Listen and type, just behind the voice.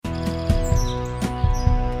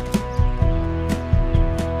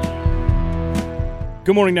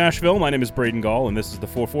Good morning, Nashville. My name is Braden Gall, and this is the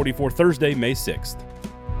 440 for Thursday, May 6th.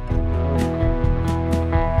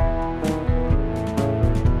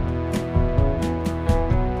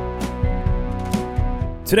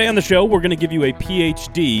 Today on the show, we're going to give you a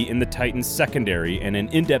PhD in the Titans secondary and an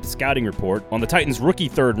in-depth scouting report on the Titans rookie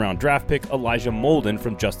third-round draft pick, Elijah Molden,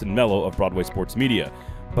 from Justin Melo of Broadway Sports Media.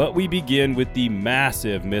 But we begin with the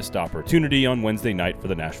massive missed opportunity on Wednesday night for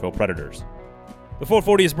the Nashville Predators. The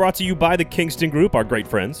 440 is brought to you by the Kingston Group, our great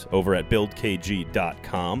friends over at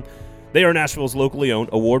buildkg.com. They are Nashville's locally owned,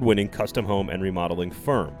 award-winning custom home and remodeling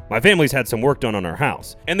firm. My family's had some work done on our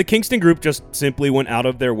house, and the Kingston Group just simply went out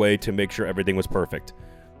of their way to make sure everything was perfect.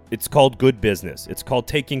 It's called good business. It's called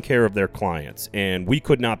taking care of their clients, and we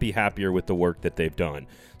could not be happier with the work that they've done.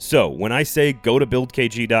 So when I say go to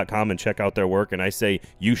buildkg.com and check out their work, and I say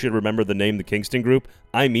you should remember the name the Kingston Group,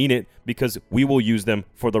 I mean it, because we will use them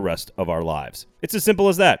for the rest of our lives. It's as simple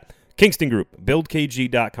as that. Kingston Group,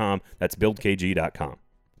 buildkg.com. That's buildkg.com.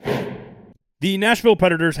 The Nashville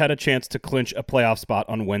Predators had a chance to clinch a playoff spot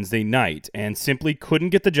on Wednesday night and simply couldn't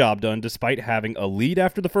get the job done despite having a lead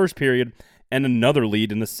after the first period and another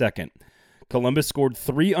lead in the second. Columbus scored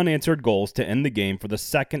 3 unanswered goals to end the game for the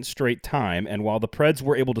second straight time, and while the Preds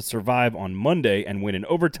were able to survive on Monday and win in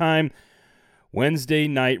overtime, Wednesday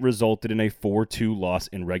night resulted in a 4-2 loss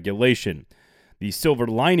in regulation. The silver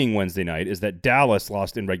lining Wednesday night is that Dallas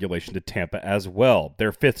lost in regulation to Tampa as well,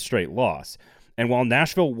 their 5th straight loss. And while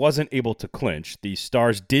Nashville wasn't able to clinch, the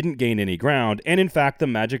Stars didn't gain any ground, and in fact the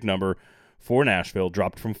magic number for Nashville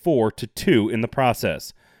dropped from 4 to 2 in the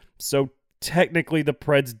process. So technically, the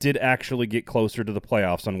Preds did actually get closer to the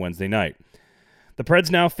playoffs on Wednesday night. The Preds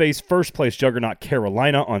now face first-place juggernaut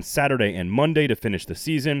Carolina on Saturday and Monday to finish the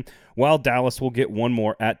season, while Dallas will get 1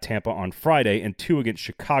 more at Tampa on Friday and 2 against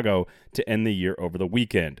Chicago to end the year over the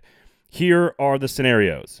weekend. Here are the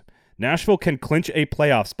scenarios. Nashville can clinch a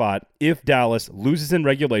playoff spot if Dallas loses in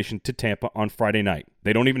regulation to Tampa on Friday night.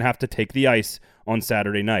 They don't even have to take the ice on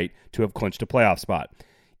Saturday night to have clinched a playoff spot.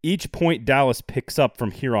 Each point Dallas picks up from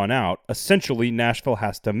here on out, essentially Nashville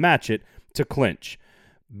has to match it to clinch.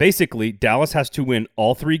 Basically, Dallas has to win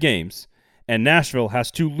all 3 games, and Nashville has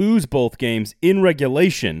to lose both games in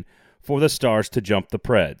regulation for the Stars to jump the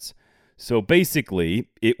Preds. So basically,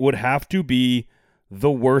 it would have to be the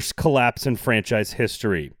worst collapse in franchise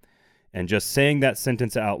history. And just saying that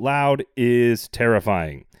sentence out loud is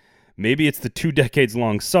terrifying. Maybe it's the 2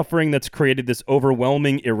 decades-long suffering that's created this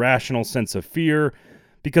overwhelming, irrational sense of fear,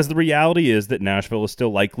 because the reality is that Nashville is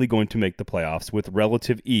still likely going to make the playoffs with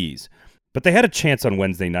relative ease. But they had a chance on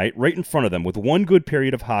Wednesday night right in front of them with 1 good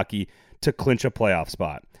period of hockey to clinch a playoff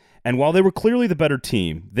spot. And while they were clearly the better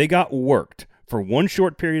team, they got worked for 1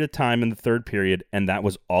 short period of time in the 3rd period, and that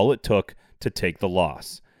was all it took to take the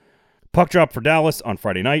loss. Puck drop for Dallas on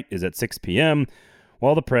Friday night is at 6 p.m.,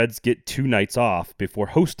 while the Preds get 2 nights off before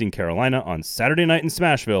hosting Carolina on Saturday night in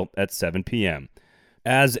Smashville at 7 p.m.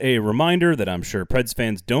 As a reminder that I'm sure Preds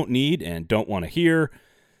fans don't need and don't want to hear,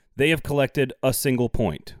 they have collected a single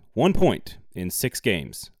point. 1 point in 6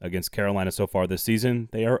 games against Carolina so far this season.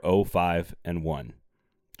 They are 0-5-1.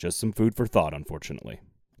 Just some food for thought, unfortunately.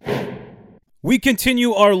 We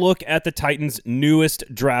continue our look at the Titans' newest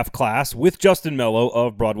draft class with Justin Melo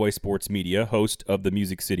of Broadway Sports Media, host of the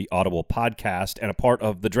Music City Audible podcast and a part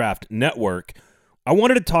of the Draft Network. I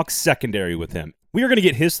wanted to talk secondary with him. We are going to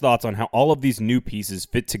get his thoughts on how all of these new pieces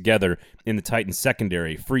fit together in the Titans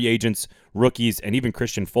secondary, free agents, rookies, and even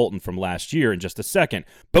Christian Fulton from last year in just a second.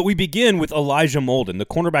 But we begin with Elijah Molden, the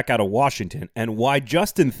cornerback out of Washington, and why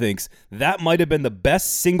Justin thinks that might have been the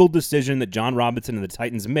best single decision that John Robinson and the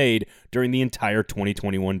Titans made during the entire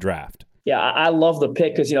 2021 draft. Yeah, I love the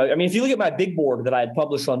pick because, if you look at my big board that I had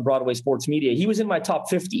published on Broadway Sports Media, he was in my top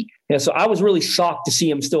 50. So I was really shocked to see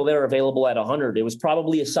him still there available at 100. It was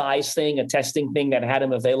probably a size thing, a testing thing that had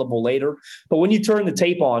him available later. But when you turn the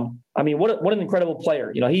tape on, what an incredible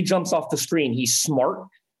player. He jumps off the screen. He's smart.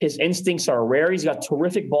 His instincts are rare. He's got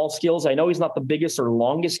terrific ball skills. I know he's not the biggest or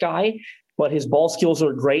longest guy, but his ball skills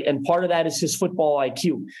are great. And part of that is his football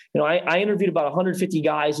IQ. I interviewed about 150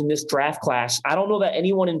 guys in this draft class. I don't know that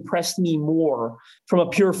anyone impressed me more from a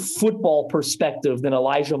pure football perspective than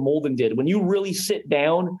Elijah Molden did. When you really sit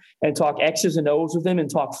down and talk X's and O's with him and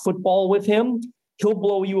talk football with him, he'll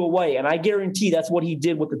blow you away. And I guarantee that's what he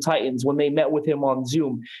did with the Titans when they met with him on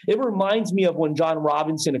Zoom. It reminds me of when John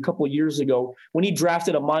Robinson a couple of years ago, when he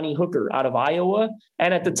drafted Amani Hooker out of Iowa.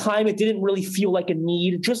 And at the time, it didn't really feel like a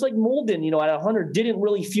need, just like Molden, at 100 didn't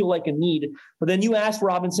really feel like a need. But then you asked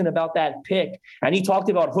Robinson about that pick, and he talked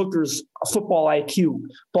about Hooker's football IQ,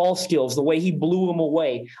 ball skills, the way he blew him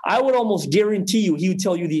away. I would almost guarantee you he would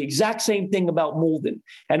tell you the exact same thing about Molden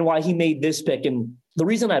and why he made this pick. And The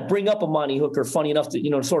reason I bring up Amani Hooker, funny enough,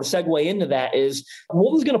 to sort of segue into that is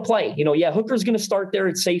Molden's going to play. Hooker's going to start there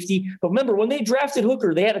at safety. But remember, when they drafted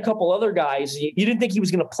Hooker, they had a couple other guys. You didn't think he was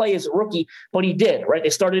going to play as a rookie, but he did, right? They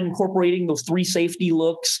started incorporating those 3 safety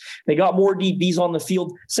looks. They got more DBs on the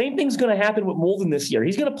field. Same thing's going to happen with Molden this year.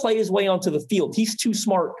 He's going to play his way onto the field. He's too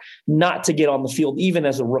smart not to get on the field, even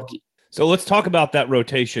as a rookie. So let's talk about that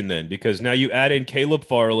rotation then, because now you add in Caleb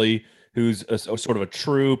Farley, who's a sort of a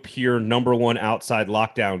true, pure number 1 outside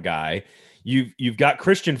lockdown guy. You've got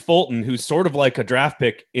Christian Fulton, who's sort of like a draft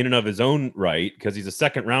pick in and of his own right, because he's a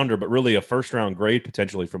second rounder, but really a first round grade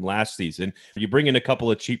potentially from last season. You bring in a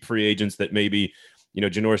couple of cheap free agents that maybe,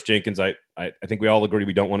 Janoris Jenkins, I think we all agree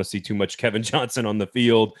we don't want to see too much Kevin Johnson on the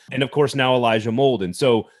field. And of course now Elijah Molden.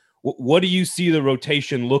 So what do you see the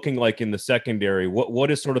rotation looking like in the secondary?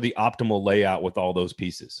 What is sort of the optimal layout with all those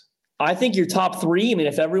pieces? I think your top 3,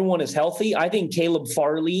 if everyone is healthy, I think Caleb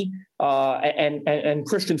Farley and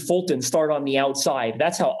Christian Fulton start on the outside.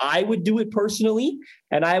 That's how I would do it personally.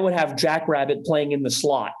 And I would have Jackrabbit playing in the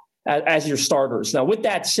slot as your starters. Now, with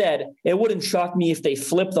that said, it wouldn't shock me if they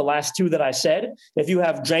flip the last 2 that I said. If you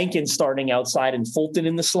have Jenkins starting outside and Fulton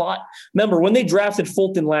in the slot. Remember, when they drafted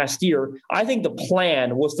Fulton last year, I think the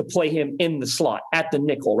plan was to play him in the slot at the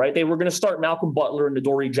nickel, right? They were going to start Malcolm Butler and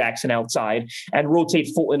Adoree Jackson outside and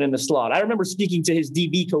rotate Fulton in the slot. I remember speaking to his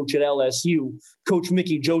DB coach at LSU, Coach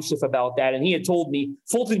Mickey Joseph, about that, and he had told me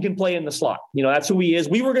Fulton can play in the slot. That's who he is.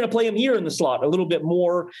 We were going to play him here in the slot a little bit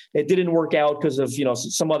more. It didn't work out because of,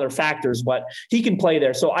 some other factors, but he can play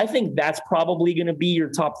there. So I think that's probably going to be your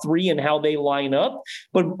top 3 and how they line up.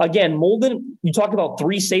 But again, Molden, you talked about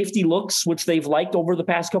 3 safety looks, which they've liked over the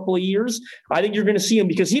past couple of years. I think you're going to see him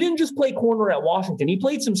because he didn't just play corner at Washington. He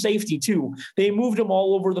played some safety too. They moved him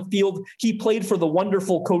all over the field. He played for the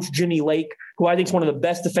wonderful Coach Ginny Lake, who I think is one of the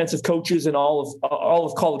best defensive coaches in all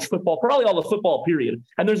of college football, probably all the football period.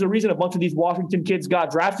 And there's a reason a bunch of these Washington kids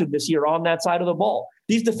got drafted this year on that side of the ball.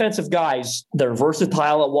 These defensive guys, they're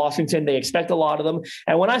versatile at Washington. They expect a lot of them.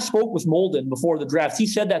 And when I spoke with Molden before the draft, he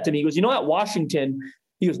said that to me. He goes, at Washington,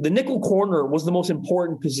 he goes, the nickel corner was the most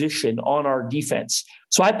important position on our defense.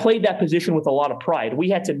 So I played that position with a lot of pride. We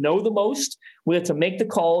had to know the most. We had to make the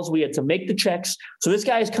calls. We had to make the checks. So this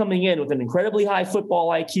guy is coming in with an incredibly high football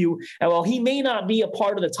IQ. And while he may not be a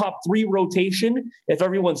part of the top 3 rotation, if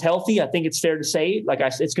everyone's healthy, I think it's fair to say, like I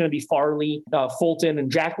said, it's going to be Farley, Fulton,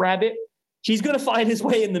 and Jackrabbit. He's going to find his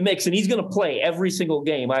way in the mix, and he's going to play every single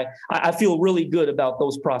game. I feel really good about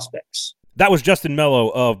those prospects. That was Justin Melo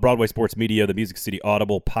of Broadway Sports Media, the Music City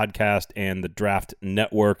Audible podcast, and the Draft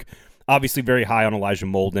Network. Obviously very high on Elijah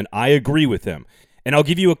Molden. I agree with him. And I'll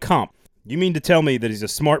give you a comp. You mean to tell me that he's a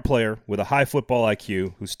smart player with a high football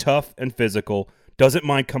IQ, who's tough and physical, doesn't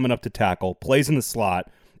mind coming up to tackle, plays in the slot,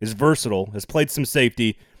 is versatile, has played some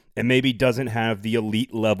safety, and maybe doesn't have the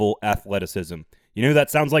elite level athleticism. You know who that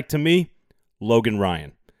sounds like to me? Logan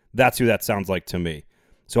Ryan. That's who that sounds like to me.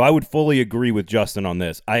 So I would fully agree with Justin on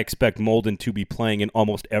this. I expect Molden to be playing in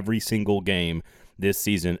almost every single game this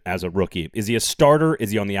season as a rookie. Is he a starter?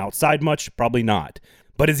 Is he on the outside much? Probably not.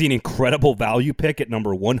 But is he an incredible value pick at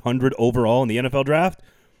number 100 overall in the NFL draft?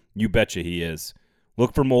 You betcha he is.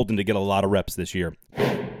 Look for Molden to get a lot of reps this year.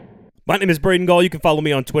 My name is Braden Gall. You can follow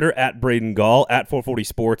me on Twitter at Braden Gall, at 440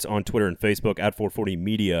 Sports on Twitter and Facebook, at 440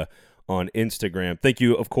 Media on Instagram. Thank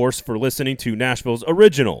you, of course, for listening to Nashville's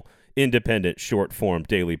original independent short-form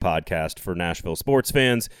daily podcast for Nashville sports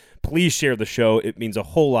fans. Please share the show. It means a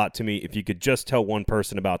whole lot to me if you could just tell one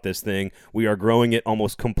person about this thing. We are growing it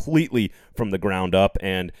almost completely from the ground up,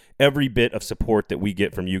 and every bit of support that we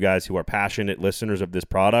get from you guys who are passionate listeners of this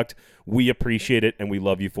product, we appreciate it and we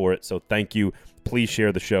love you for it. So thank you. Please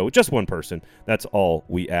share the show. Just one person. That's all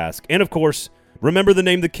we ask. And of course, remember the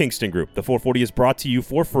name, the Kingston Group. The 440 is brought to you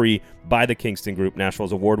for free by the Kingston Group,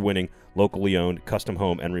 Nashville's award-winning, locally owned custom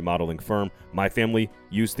home and remodeling firm. My family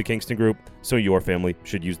used the Kingston Group, so your family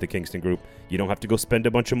should use the Kingston Group. You don't have to go spend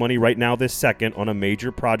a bunch of money right now this second on a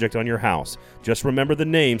major project on your house. Just remember the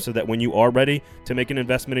name so that when you are ready to make an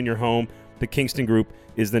investment in your home, the Kingston Group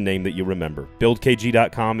is the name that you remember.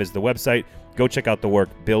 BuildKG.com is the website. Go check out the work,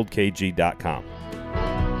 BuildKG.com.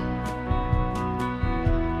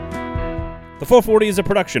 The 440 is a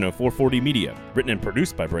production of 440 Media, written and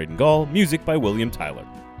produced by Braden Gall, music by William Tyler.